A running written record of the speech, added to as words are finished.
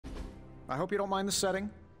I hope you don't mind the setting.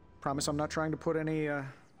 Promise I'm not trying to put any,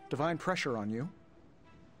 divine pressure on you.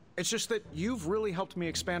 It's just that you've really helped me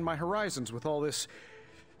expand my horizons with all this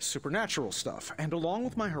supernatural stuff. And along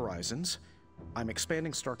with my horizons, I'm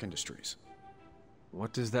expanding Stark Industries.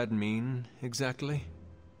 What does that mean, exactly?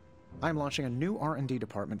 I'm launching a new R&D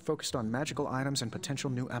department focused on magical items and potential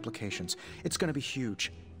new applications. It's gonna be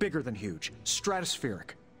huge. Bigger than huge.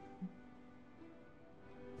 Stratospheric.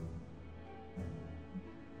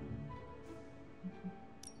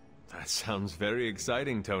 That sounds very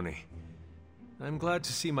exciting, Tony. I'm glad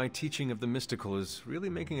to see my teaching of the mystical is really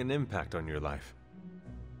making an impact on your life.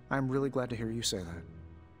 I'm really glad to hear you say that.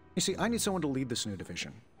 You see, I need someone to lead this new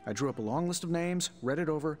division. I drew up a long list of names, read it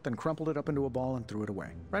over, then crumpled it up into a ball and threw it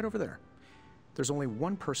away. Right over there. There's only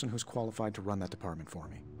one person who's qualified to run that department for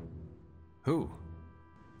me. Who?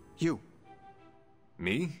 You.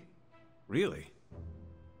 Me? Really?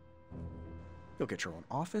 You'll get your own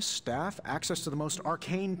office, staff, access to the most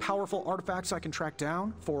arcane, powerful artifacts I can track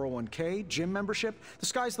down, 401k, gym membership. The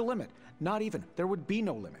sky's the limit. Not even. There would be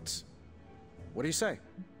no limits. What do you say?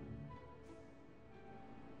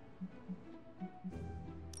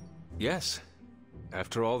 Yes.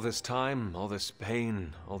 After all this time, all this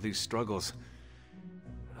pain, all these struggles,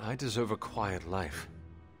 I deserve a quiet life.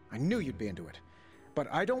 I knew you'd be into it.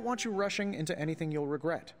 But I don't want you rushing into anything you'll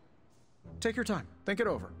regret. Take your time. Think it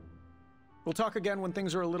over. We'll talk again when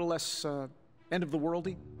things are a little less,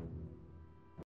 end-of-the-worldy.